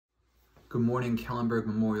Good morning, Kellenberg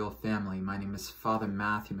Memorial family. My name is Father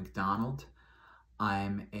Matthew McDonald.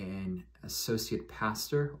 I'm an associate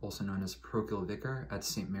pastor, also known as parochial vicar at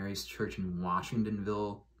St. Mary's Church in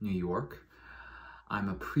Washingtonville, New York. I'm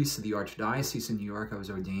a priest of the Archdiocese of New York. I was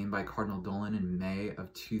ordained by Cardinal Dolan in May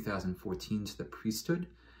of 2014 to the priesthood.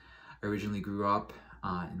 I originally grew up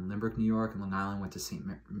in Limerick, New York, and Long Island, went to St.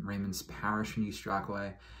 Raymond's Parish in East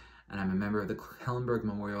Rockaway, and I'm a member of the Kellenberg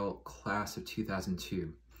Memorial class of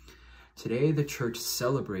 2002. Today, the church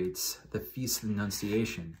celebrates the Feast of the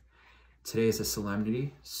Annunciation. Today is a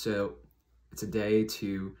solemnity, so it's a day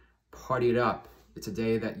to party it up. It's a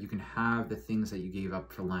day that you can have the things that you gave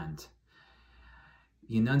up for Lent.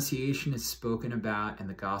 The Annunciation is spoken about in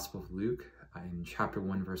the Gospel of Luke in chapter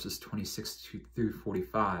 1, verses 26 through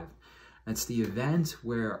 45. It's the event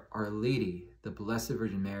where Our Lady, the Blessed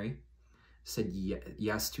Virgin Mary, said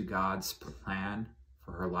yes to God's plan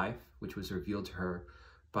for her life, which was revealed to her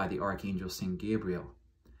by the Archangel St. Gabriel.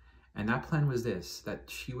 And that plan was this, that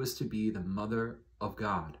she was to be the mother of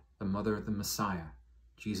God, the mother of the Messiah,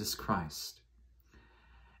 Jesus Christ.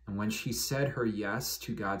 And when she said her yes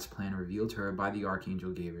to God's plan revealed to her by the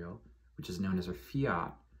Archangel Gabriel, which is known as her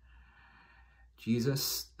fiat,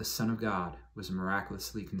 Jesus, the Son of God, was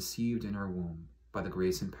miraculously conceived in her womb by the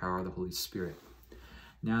grace and power of the Holy Spirit.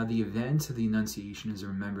 Now, the event of the Annunciation is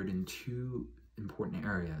remembered in two important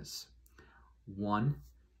areas. One,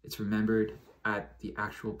 it's remembered at the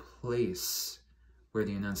actual place where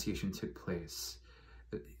the Annunciation took place,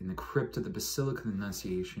 in the crypt of the Basilica of the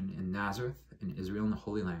Annunciation in Nazareth, in Israel, in the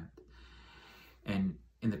Holy Land. And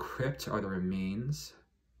in the crypt are the remains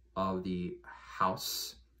of the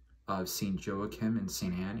house of St. Joachim and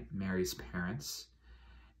St. Anne, Mary's parents.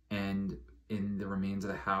 And in the remains of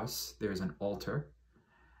the house, there's an altar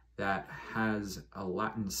that has a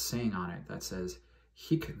Latin saying on it that says,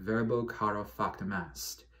 Hic verbo caro factum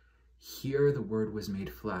est. Here the word was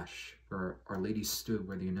made flesh, where Our Lady stood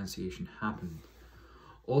where the Annunciation happened.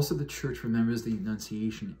 Also, the church remembers the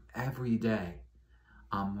Annunciation every day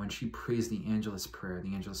when she prays the Angelus prayer.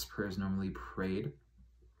 The Angelus prayer is normally prayed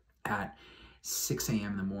at 6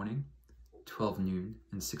 a.m. in the morning, 12 noon,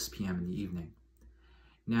 and 6 p.m. in the evening.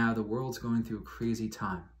 Now, the world's going through a crazy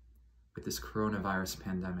time with this coronavirus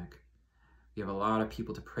pandemic. We have a lot of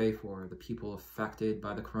people to pray for, the people affected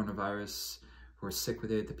by the coronavirus, who are sick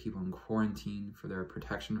with it, the people in quarantine, for their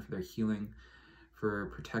protection, for their healing, for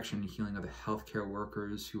protection and healing of the healthcare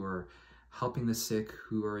workers who are helping the sick,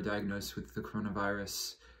 who are diagnosed with the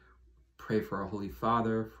coronavirus. Pray for our Holy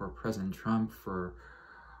Father, for President Trump, for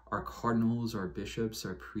our cardinals, our bishops,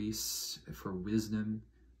 our priests, for wisdom,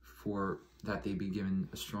 for that they be given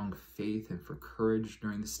a strong faith and for courage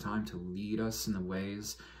during this time to lead us in the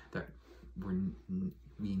ways that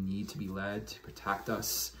we need to be led, to protect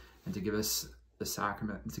us, and to give us the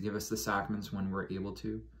sacraments when we're able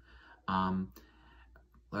to.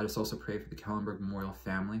 Let us also pray for the Kellenberg Memorial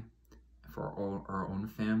family, for our own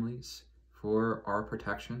families, for our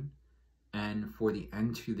protection, and for the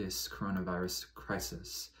end to this coronavirus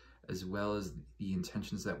crisis, as well as the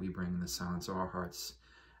intentions that we bring in the silence of our hearts.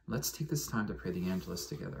 Let's take this time to pray the Angelus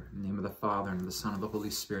together. In the name of the Father, and of the Son, and of the Holy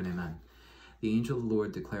Spirit, amen. The angel of the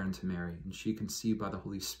Lord declared unto Mary, and she conceived by the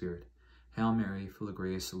Holy Spirit, Hail Mary, full of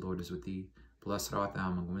grace, the Lord is with thee. Blessed art thou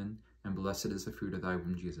among women, and blessed is the fruit of thy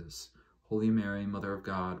womb, Jesus. Holy Mary, Mother of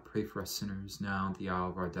God, pray for us sinners, now and at the hour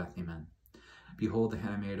of our death. Amen. Behold the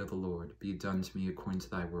handmaid of the Lord, be it done to me according to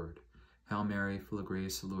thy word. Hail Mary, full of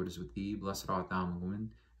grace, the Lord is with thee. Blessed art thou among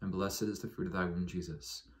women, and blessed is the fruit of thy womb,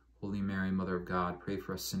 Jesus. Holy Mary, Mother of God, pray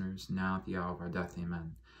for us sinners, now at the hour of our death.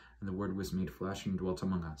 Amen. And the Word was made flesh and dwelt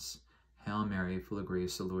among us. Hail Mary, full of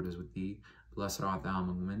grace, the Lord is with thee. Blessed art thou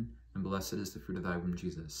among women, and blessed is the fruit of thy womb,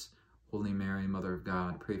 Jesus. Holy Mary, Mother of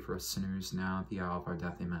God, pray for us sinners, now at the hour of our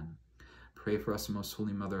death. Amen. Pray for us, most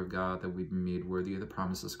holy Mother of God, that we be made worthy of the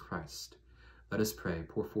promises of Christ. Let us pray.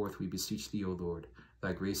 Pour forth, we beseech thee, O Lord,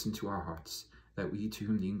 thy grace into our hearts, that we, to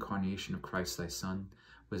whom the incarnation of Christ thy Son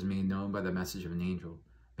was made known by the message of an angel,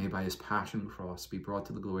 may by his passion and cross be brought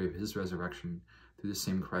to the glory of his resurrection, through the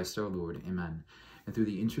same Christ our Lord. Amen. And through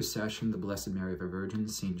the intercession of the Blessed Mary, the Virgin,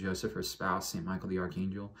 Saint Joseph, her spouse, Saint Michael the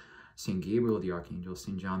Archangel, Saint Gabriel the Archangel,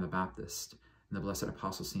 Saint John the Baptist, and the blessed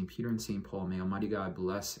apostles Saint Peter and Saint Paul, may Almighty God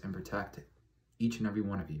bless and protect each and every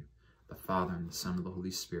one of you, the Father and the Son and the Holy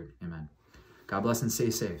Spirit. Amen. God bless and stay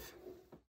safe.